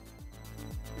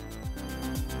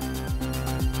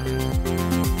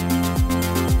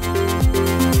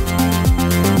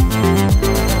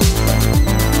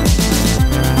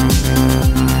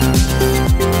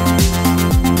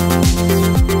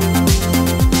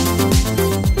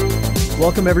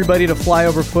Welcome everybody to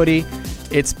Flyover Footy.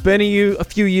 It's been a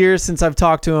few years since I've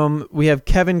talked to him. We have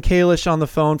Kevin Kalish on the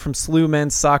phone from SLU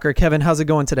Men's Soccer. Kevin, how's it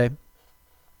going today?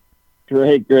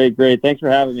 Great. Thanks for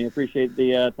having me. Appreciate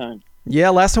the time. Yeah,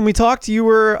 last time we talked, you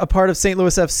were a part of St.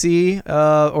 Louis FC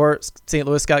or St.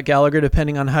 Louis Scott Gallagher,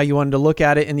 depending on how you wanted to look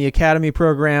at it, in the academy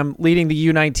program, leading the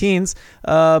U19s.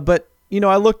 But,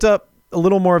 I looked up a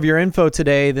little more of your info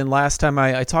today than last time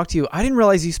I talked to you. I didn't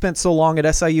realize you spent so long at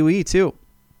SIUE, too.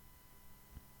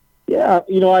 Yeah,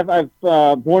 I've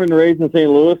born and raised in St.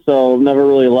 Louis, so never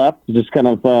really left. Just kind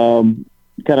of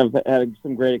had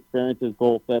some great experiences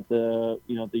both at the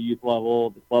youth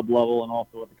level, the club level, and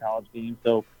also at the college game.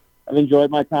 So I've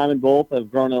enjoyed my time in both. I've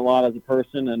grown a lot as a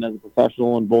person and as a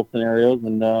professional in both scenarios,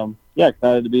 and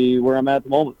excited to be where I'm at the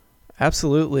moment.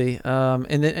 Absolutely. And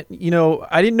then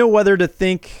I didn't know whether to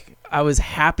think I was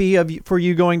happy for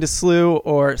you going to SLU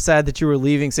or sad that you were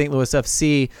leaving St. Louis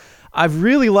FC. I've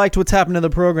really liked what's happened to the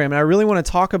program, and I really want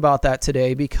to talk about that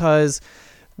today because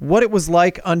what it was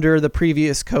like under the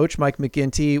previous coach, Mike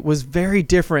McGinty, was very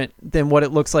different than what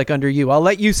it looks like under you. I'll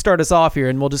let you start us off here,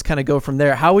 and we'll just kind of go from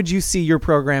there. How would you see your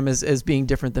program as being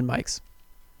different than Mike's?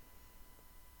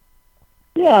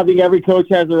 Yeah, I think every coach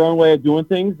has their own way of doing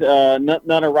things.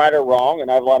 None are right or wrong, and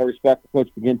I have a lot of respect for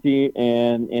Coach McGinty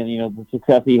and the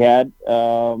success he had.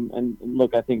 And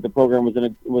look, I think the program was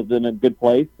in a good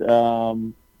place.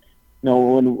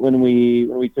 When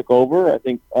we took over, I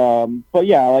think, I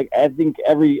think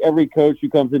every coach who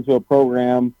comes into a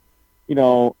program,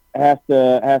 has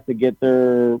to get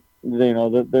their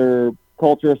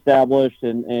culture established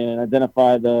and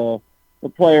identify the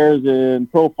players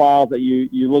and profiles that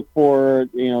you look for,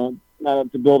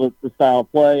 not to build the style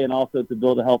of play and also to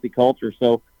build a healthy culture.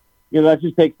 So, that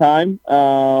just takes time,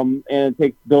 and it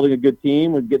takes building a good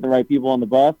team with getting the right people on the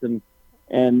bus and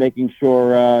making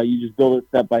sure you just build it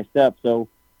step by step. So,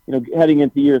 heading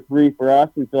into year 3 for us,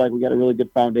 we feel like we got a really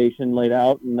good foundation laid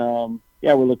out, and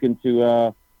we're looking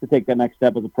to take that next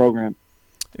step as a program.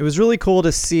 It was really cool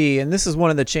to see, and this is one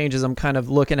of the changes I'm kind of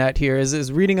looking at here,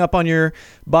 is reading up on your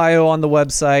bio on the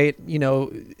website.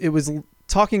 It was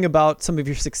talking about some of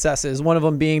your successes, one of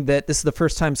them being that this is the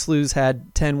first time SLU's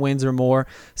had 10 wins or more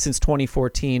since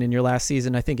 2014, and your last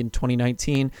season, I think, in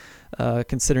 2019,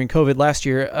 considering COVID last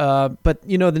year. But,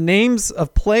 the names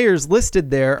of players listed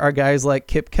there are guys like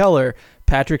Kip Keller,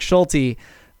 Patrick Schulte,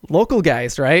 local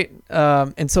guys, right?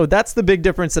 And so that's the big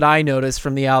difference that I noticed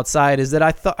from the outside, is that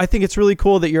I think it's really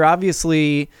cool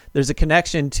that there's a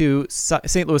connection to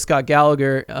St. Louis Scott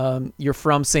Gallagher. You're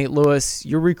from St. Louis,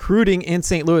 you're recruiting in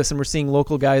St. Louis, and we're seeing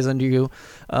local guys under you.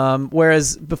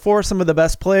 Whereas before, some of the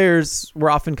best players were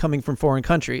often coming from foreign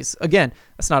countries. Again,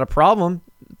 that's not a problem.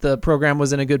 The program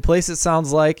was in a good place. It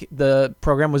sounds like the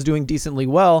program was doing decently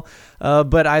well.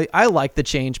 But I like the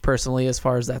change personally, as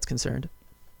far as that's concerned.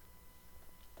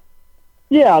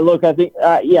 Yeah, look, I think,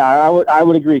 I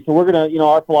would agree. So we're gonna,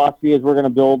 our philosophy is we're gonna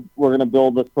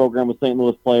build this program with St.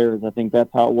 Louis players. I think that's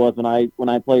how it was when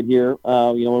I played here.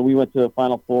 When we went to the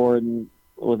Final Four in,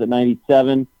 was it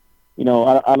 '97?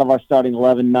 Out of our starting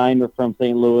 11, 9 were from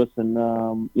St. Louis, and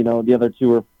the other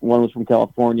 2 one was from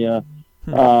California.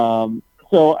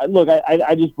 So look,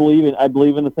 I just believe in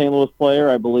the St. Louis player.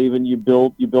 I believe in you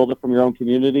build it from your own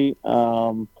community.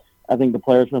 I think the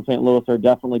players from St. Louis are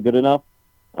definitely good enough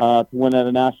to win at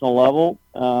a national level.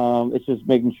 It's just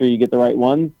making sure you get the right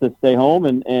ones to stay home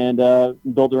and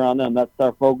build around them. That's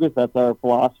our focus. That's our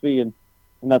philosophy, and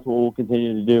that's what we'll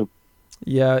continue to do.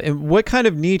 Yeah, and what kind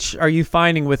of niche are you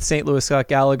finding with St. Louis Scott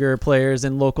Gallagher players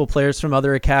and local players from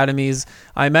other academies?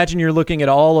 I imagine you're looking at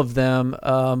all of them,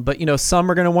 but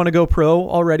some are going to want to go pro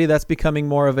already. That's becoming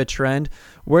more of a trend.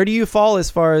 Where do you fall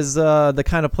as far as the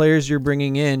kind of players you're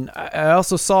bringing in? I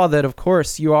also saw that, of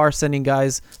course, you are sending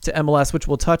guys to MLS, which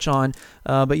we'll touch on.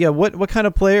 But yeah, what kind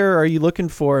of player are you looking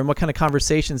for, and what kind of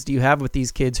conversations do you have with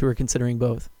these kids who are considering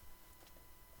both?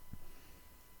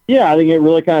 Yeah, I think it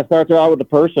really kind of starts out with the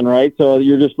person, right? So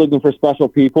you're just looking for special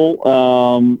people,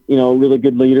 really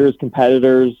good leaders,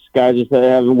 competitors, guys that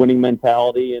have a winning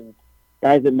mentality, and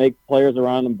guys that make players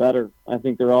around them better. I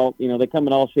think they're all, they come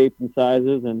in all shapes and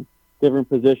sizes and different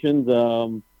positions.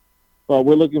 But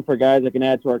we're looking for guys that can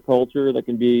add to our culture, that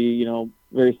can be,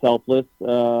 very selfless,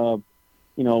 much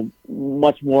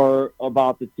more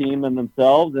about the team than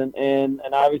themselves, and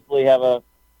obviously have a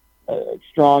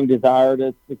strong desire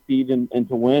to succeed and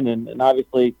to win. And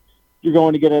obviously you're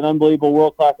going to get an unbelievable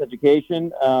world-class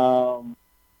education. And,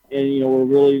 we're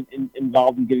really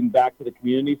involved in giving back to the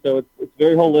community. So it's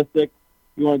very holistic.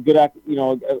 You want a good,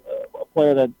 a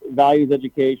player that values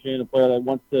education, a player that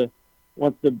wants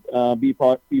to be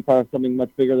part of something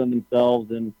much bigger than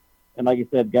themselves. And like I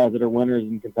said, guys that are winners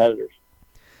and competitors.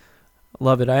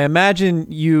 Love it. I imagine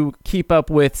you keep up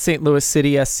with St. Louis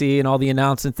City SC and all the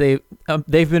announcements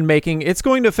they've been making. It's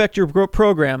going to affect your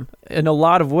program in a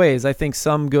lot of ways. I think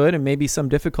some good and maybe some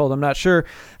difficult. I'm not sure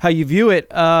how you view it,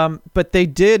 but they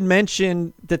did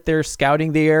mention that they're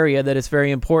scouting the area, that it's very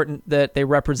important that they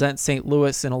represent St.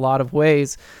 Louis in a lot of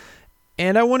ways.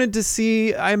 And I wanted to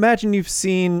see, I imagine you've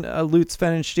seen Lutz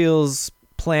Pfannenstiel's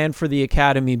plan for the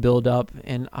academy build up,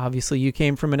 and obviously you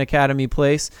came from an academy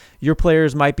place. Your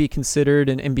players might be considered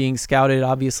and being scouted,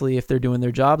 obviously, if they're doing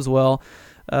their jobs well.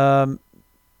 That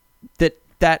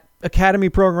academy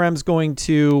program is going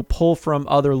to pull from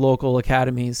other local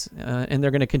academies, and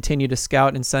they're going to continue to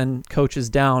scout and send coaches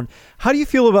down. How do you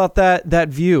feel about that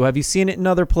view? Have you seen it in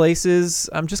other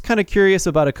places? I'm just kind of curious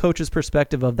about a coach's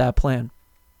perspective of that plan.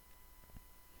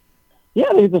 Yeah,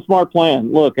 I think it's a smart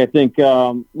plan. Look, I think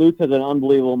Lutz has an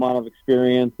unbelievable amount of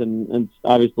experience and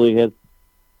obviously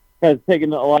has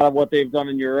taken a lot of what they've done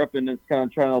in Europe and is kind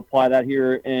of trying to apply that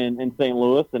here in St.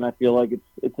 Louis. And I feel like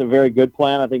it's a very good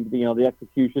plan. I think the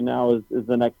execution now is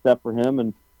the next step for him.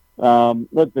 And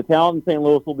look, the talent in St.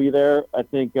 Louis will be there. I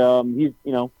think he's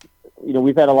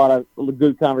we've had a lot of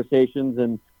good conversations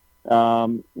and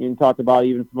talked about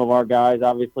even some of our guys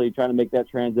obviously trying to make that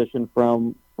transition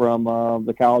from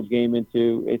the college game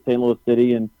into St. Louis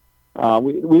City, and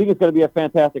we think it's going to be a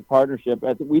fantastic partnership.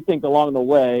 We think along the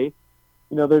way,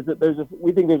 there's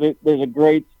a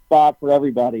great spot for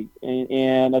everybody,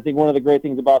 and I think one of the great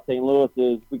things about St. Louis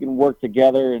is we can work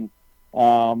together and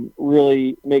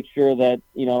really make sure that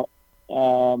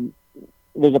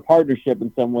there's a partnership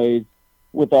in some ways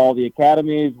with all the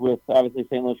academies, with obviously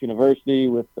St. Louis University,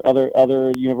 with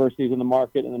other universities in the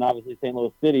market, and then obviously St.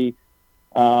 Louis City.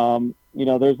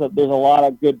 There's a lot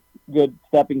of good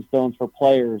stepping stones for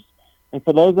players, and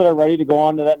for those that are ready to go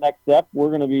on to that next step, we're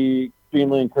going to be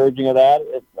extremely encouraging of that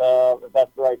if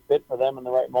that's the right fit for them in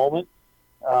the right moment.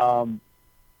 And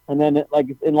then,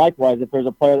 likewise, if there's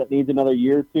a player that needs another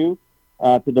year or two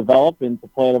to develop and to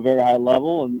play at a very high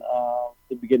level and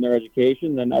to begin their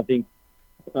education, then I think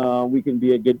we can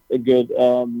be a good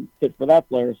fit for that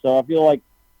player. So I feel like,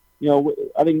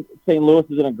 I think St. Louis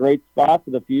is in a great spot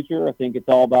for the future. I think it's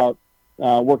all about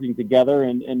working together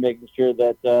and making sure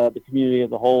that the community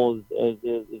as a whole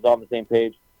is on the same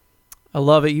page. I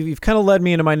love it. You've kind of led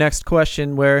me into my next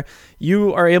question, where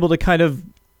you are able to kind of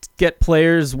get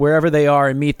players wherever they are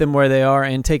and meet them where they are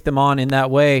and take them on in that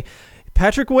way.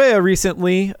 Patrick Weah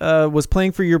recently was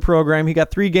playing for your program. He got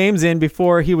 3 games in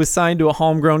before he was signed to a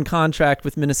homegrown contract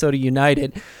with Minnesota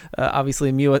United, obviously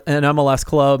an MLS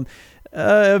club.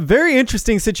 Very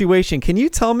interesting situation. Can you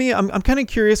tell me, I'm kind of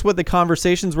curious what the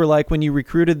conversations were like when you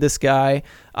recruited this guy.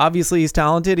 Obviously he's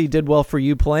talented. He did well for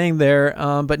you playing there,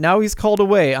 but now he's called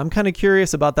away. I'm kind of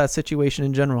curious about that situation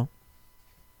in general.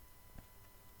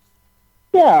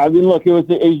 Yeah, I mean, look, it was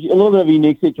a little bit of a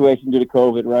unique situation due to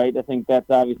COVID, right? I think that's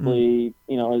obviously,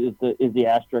 is the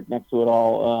asterisk next to it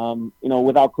all.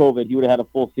 Without COVID, he would have had a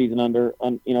full season as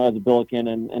a Billiken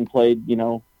and played,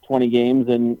 20 games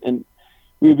and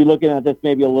we'd be looking at this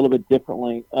maybe a little bit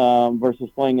differently versus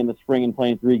playing in the spring and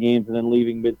playing 3 games and then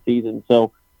leaving mid-season.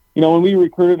 So, when we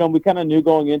recruited him, we kind of knew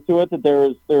going into it that there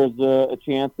was a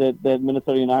chance that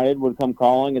Minnesota United would come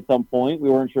calling at some point. We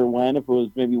weren't sure when, if it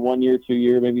was maybe 1 year, 2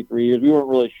 years, maybe 3 years. We weren't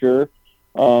really sure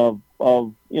of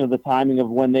the timing of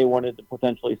when they wanted to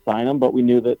potentially sign him, but we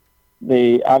knew that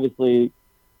they obviously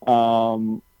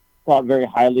thought very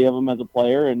highly of him as a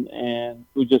player, and it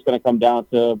was just going to come down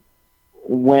to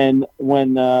when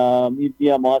the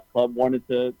MLS club wanted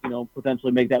to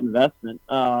potentially make that investment.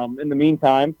 In the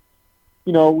meantime,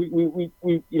 we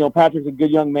Patrick's a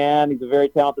good young man. He's a very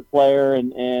talented player,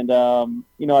 and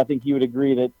I think he would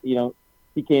agree that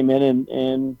he came in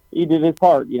and he did his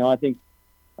part. I think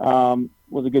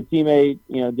was a good teammate.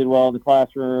 Did well in the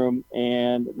classroom,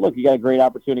 and look, he got a great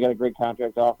opportunity, got a great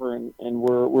contract offer, and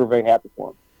we're very happy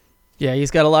for him. Yeah,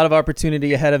 he's got a lot of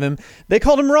opportunity ahead of him. They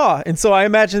called him raw, and so I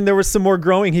imagine there was some more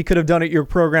growing he could have done at your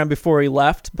program before he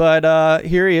left. But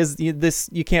here he is.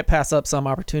 You can't pass up some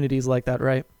opportunities like that,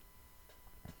 right?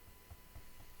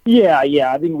 Yeah.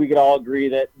 I think we could all agree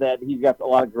that he's got a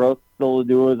lot of growth still to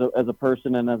do as a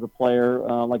person and as a player,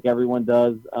 like everyone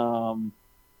does.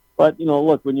 But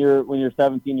look, when you're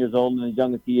 17 years old and as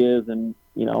young as he is, and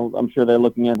I'm sure they're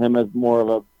looking at him as more of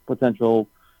a potential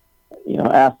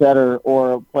asset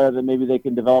or a player that maybe they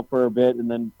can develop for a bit and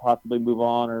then possibly move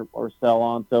on or sell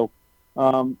on. So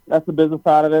that's the business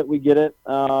side of it. We get it.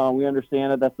 We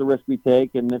understand it. That's the risk we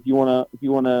take. And if you want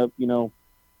to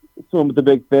swim with the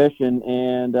big fish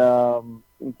and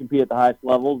compete at the highest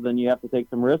levels, then you have to take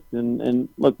some risks. And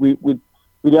look, we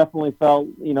definitely felt,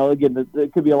 again,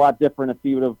 it could be a lot different if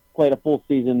he would have played a full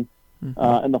season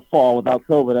in the fall without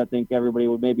COVID, I think everybody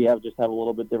would maybe have a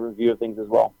little bit different view of things as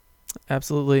well.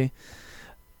 Absolutely.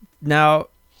 Now,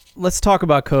 let's talk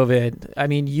about COVID. I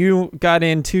mean, you got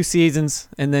in 2 seasons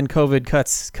and then COVID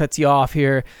cuts you off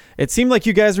here. It seemed like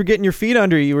you guys were getting your feet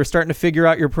under you. You were starting to figure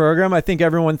out your program. I think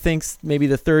everyone thinks maybe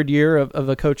the 3rd year of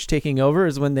a coach taking over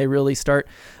is when they really start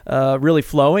really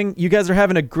flowing. You guys are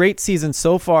having a great season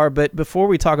so far, but before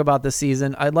we talk about the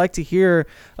season, I'd like to hear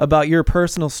about your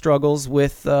personal struggles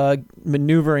with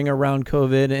maneuvering around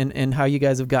COVID and how you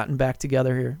guys have gotten back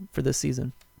together here for this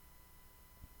season.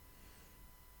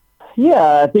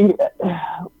 Yeah, I think.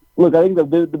 Look, I think the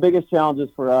biggest challenges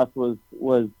for us was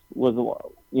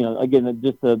again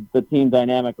just the team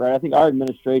dynamic, right? I think our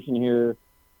administration here,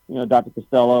 Dr.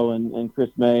 Costello and Chris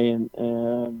May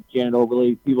and Janet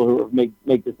Overly, people who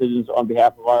make decisions on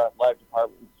behalf of our athletic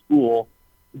department and school,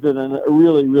 did a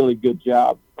really, really good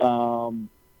job.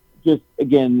 Just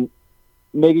again,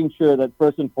 making sure that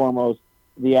first and foremost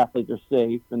the athletes are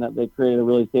safe and that they create a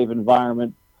really safe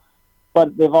environment.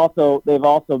 But they've also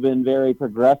been very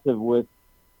progressive with,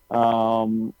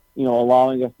 allowing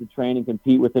us to train and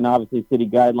compete within obviously city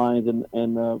guidelines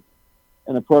and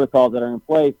the protocols that are in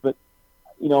place. But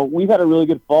we've had a really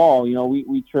good fall.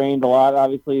 We trained a lot.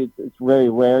 Obviously, it's very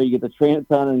rare you get to train a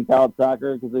ton in college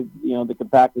soccer because the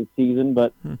compacted season.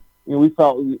 But we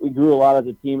felt we grew a lot as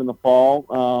a team in the fall.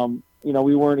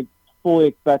 We weren't fully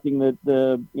expecting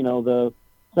the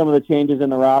some of the changes in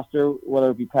the roster, whether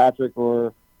it be Patrick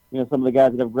or some of the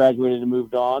guys that have graduated and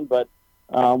moved on, but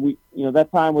that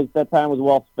time was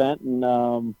well spent,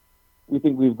 and we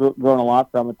think we've grown a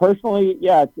lot from it. Personally,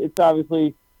 yeah, it's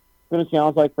obviously been a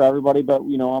challenge like for everybody, but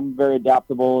I'm very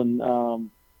adaptable, and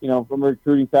from a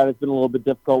recruiting side, it's been a little bit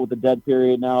difficult with the dead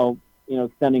period now,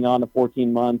 extending on to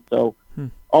 14 months. So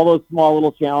all those small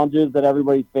little challenges that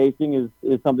everybody's facing is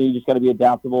something you just got to be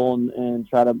adaptable and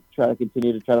try to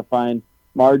continue to try to find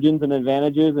margins and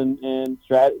advantages and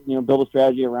build a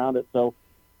strategy around it. So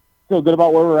feel good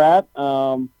about where we're at.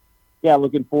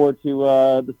 Looking forward to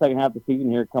the second half of the season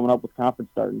here coming up with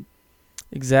conference starting.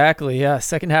 Exactly. Yeah.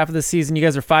 Second half of the season, you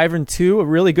guys are 5-2, a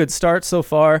really good start so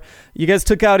far. You guys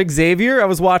took out Xavier. I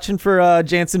was watching for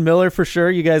Jansen Miller for sure.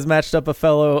 You guys matched up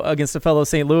against a fellow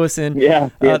St. Louis, and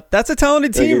that's a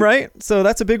talented team, right? So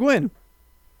that's a big win.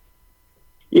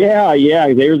 Yeah,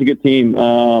 Xavier's a good team.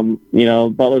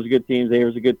 Butler's a good team.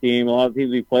 Xavier's a good team. A lot of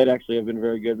teams we played actually have been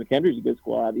very good. McHenry's a good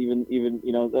squad. Even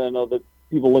I know that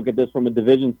people look at this from a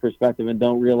divisions perspective and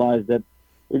don't realize that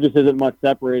there just isn't much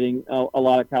separating a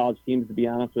lot of college teams, to be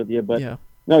honest with you. But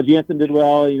no, Jansen did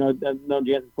well. I've known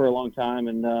Jansen for a long time,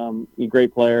 and he's a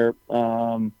great player.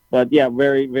 But yeah,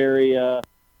 very, very,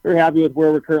 very happy with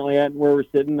where we're currently at and where we're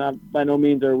sitting. By no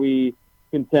means are we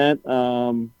content.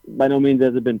 By no means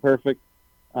has it been perfect.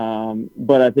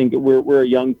 But I think we're a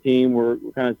young team. We're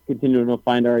kind of continuing to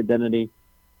find our identity,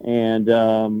 and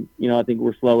I think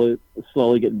we're slowly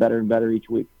getting better and better each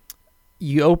week.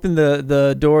 You opened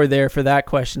the door there for that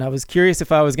question. I was curious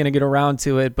if I was going to get around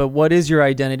to it, but what is your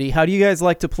identity? How do you guys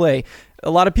like to play?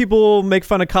 A lot of people make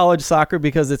fun of college soccer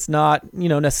because it's not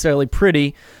necessarily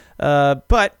pretty,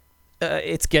 but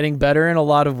it's getting better in a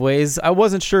lot of ways. I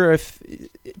wasn't sure if,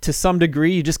 to some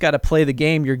degree, you just got to play the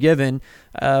game you're given.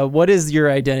 What is your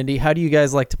identity? How do you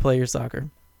guys like to play your soccer?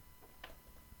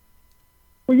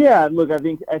 Well, yeah. Look, I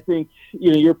think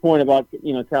your point about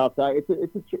college soccer.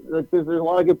 There's a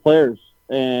lot of good players,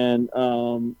 and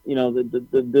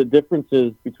the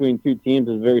differences between two teams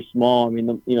is very small. I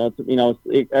mean,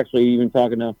 it's actually even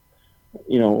talking to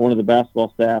one of the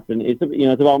basketball staff, and it's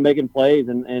about making plays,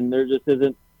 and there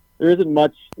isn't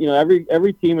much.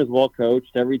 Every team is well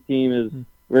coached. Every team is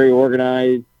very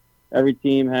organized. Every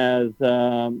team has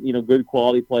good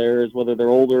quality players, whether they're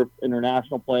older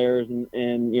international players and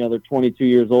they're 22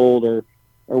 years old or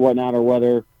whatnot, or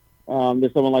whether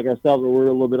there's someone like ourselves where we're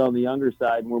a little bit on the younger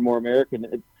side and we're more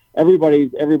American.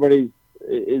 Everybody's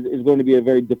is going to be a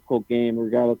very difficult game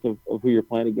regardless of who you're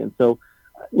playing against. So,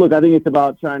 look, I think it's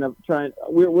about trying.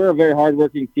 We're a very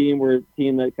hardworking team. We're a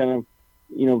team that kind of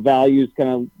values kind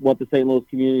of what the St. Louis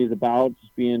community is about,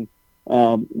 just being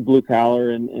blue collar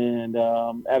and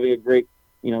having a great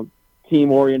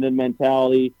team oriented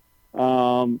mentality.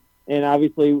 And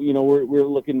obviously we're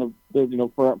looking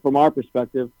to from our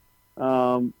perspective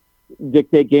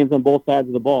dictate games on both sides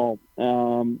of the ball.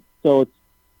 So it's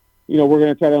we're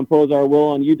going to try to impose our will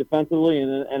on you defensively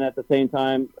and at the same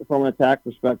time from an attack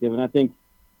perspective. And I think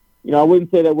I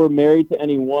wouldn't say that we're married to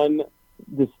any one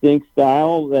distinct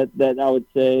style. That I would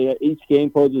say each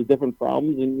game poses different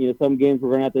problems, and some games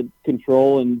we're going to have to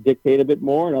control and dictate a bit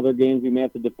more, and other games we may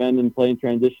have to defend and play in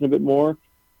transition a bit more,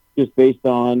 just based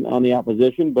on the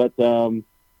opposition. But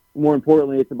more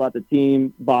importantly, it's about the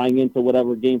team buying into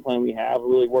whatever game plan we have,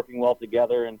 really working well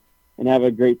together, and have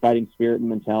a great fighting spirit and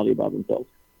mentality about themselves.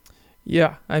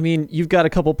 Yeah, I mean, you've got a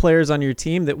couple players on your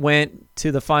team that went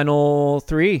to the Final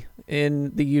Three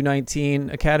in the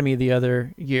U19 Academy the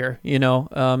other year, and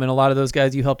a lot of those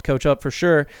guys you helped coach up for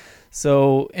sure.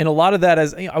 So, and a lot of that,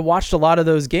 as I watched a lot of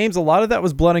those games, a lot of that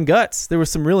was blood and guts. There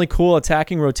was some really cool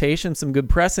attacking rotation, some good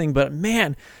pressing, but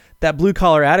man, that blue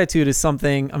collar attitude is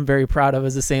something I'm very proud of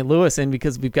as a St. Louis, and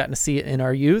because we've gotten to see it in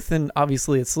our youth, and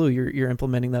obviously at SLU, you're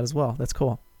implementing that as well. That's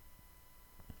cool.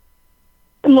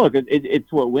 And look,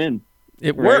 it's what wins.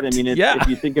 It worked. Right? I mean, yeah. If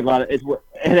you think about it, it's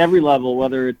at every level.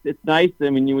 Whether it's nice. I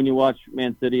mean, when you watch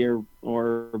Man City or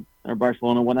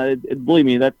Barcelona, believe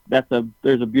me,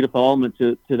 there's a beautiful element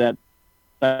to that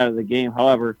side of the game.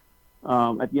 However,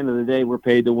 at the end of the day, we're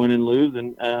paid to win and lose,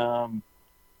 and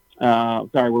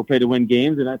we're paid to win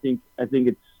games. And I think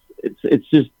it's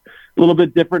just a little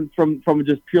bit different from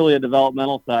just purely a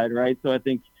developmental side, right? So I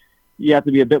think you have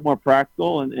to be a bit more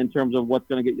practical in terms of what's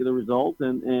going to get you the result,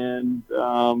 and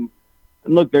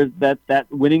look, there's that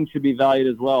winning should be valued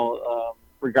as well,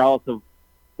 regardless of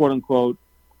quote unquote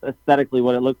aesthetically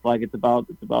what it looks like. It's about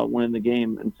winning the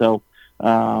game, and so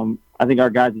I think our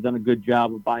guys have done a good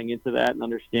job of buying into that and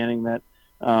understanding that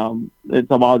it's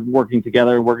about working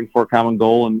together and working for a common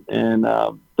goal, and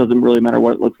doesn't really matter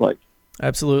what it looks like.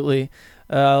 Absolutely.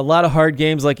 A lot of hard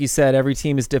games, like you said. Every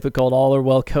team is difficult. All are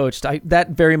well coached. That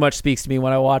very much speaks to me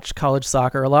when I watch college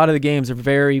soccer. A lot of the games are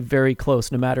very, very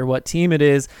close, no matter what team it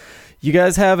is. You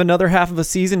guys have another half of a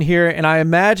season here, and I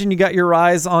imagine you got your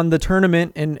eyes on the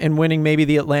tournament and winning maybe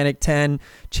the Atlantic 10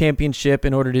 championship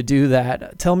in order to do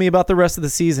that. Tell me about the rest of the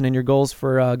season and your goals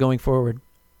for going forward.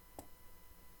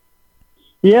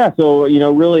 Yeah, so,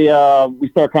 really, we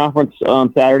start conference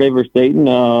on Saturday versus Dayton.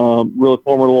 Really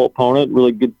formidable opponent,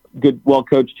 really good,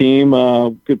 well-coached team,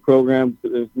 good program.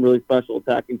 There's some really special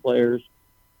attacking players.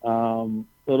 So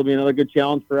it'll be another good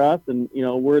challenge for us. And,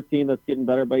 we're a team that's getting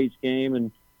better by each game.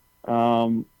 And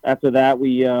after that,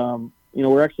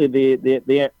 we're actually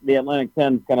the Atlantic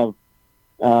 10 kind of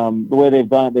the way they've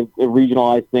done it. They've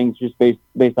regionalized things just based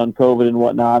on COVID and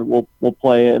whatnot. We'll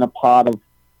play in a pot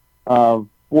of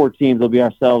 4 teams. It'll be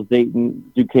ourselves,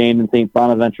 Dayton, Duquesne, and St.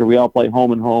 Bonaventure. We all play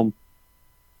home and home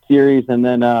series, and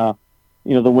then the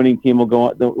winning team will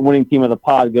go. The winning team of the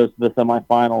pod goes to the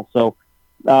semifinal. So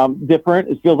different.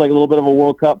 It feels like a little bit of a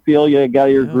World Cup feel. You got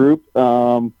your group.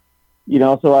 So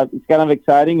it's kind of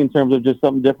exciting in terms of just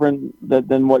something different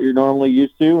than what you're normally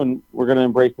used to, and we're going to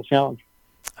embrace the challenge.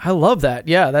 I love that.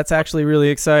 Yeah, that's actually really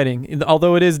exciting,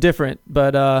 although it is different.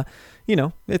 But,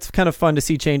 it's kind of fun to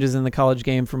see changes in the college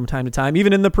game from time to time,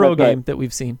 even in the pro game that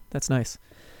we've seen. That's nice.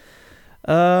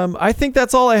 I think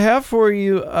that's all I have for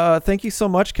you. Thank you so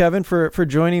much, Kevin, for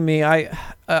joining me.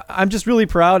 I'm just really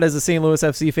proud as a St. Louis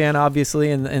FC fan,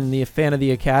 obviously, and the fan of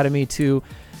the Academy to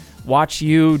watch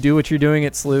you do what you're doing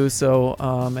at SLU. So,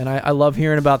 and I love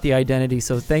hearing about the identity.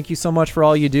 So thank you so much for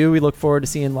all you do. We look forward to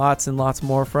seeing lots and lots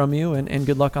more from you, and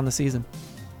good luck on the season.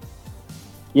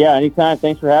 Yeah, anytime.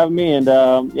 Thanks for having me. And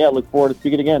look forward to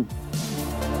speaking again.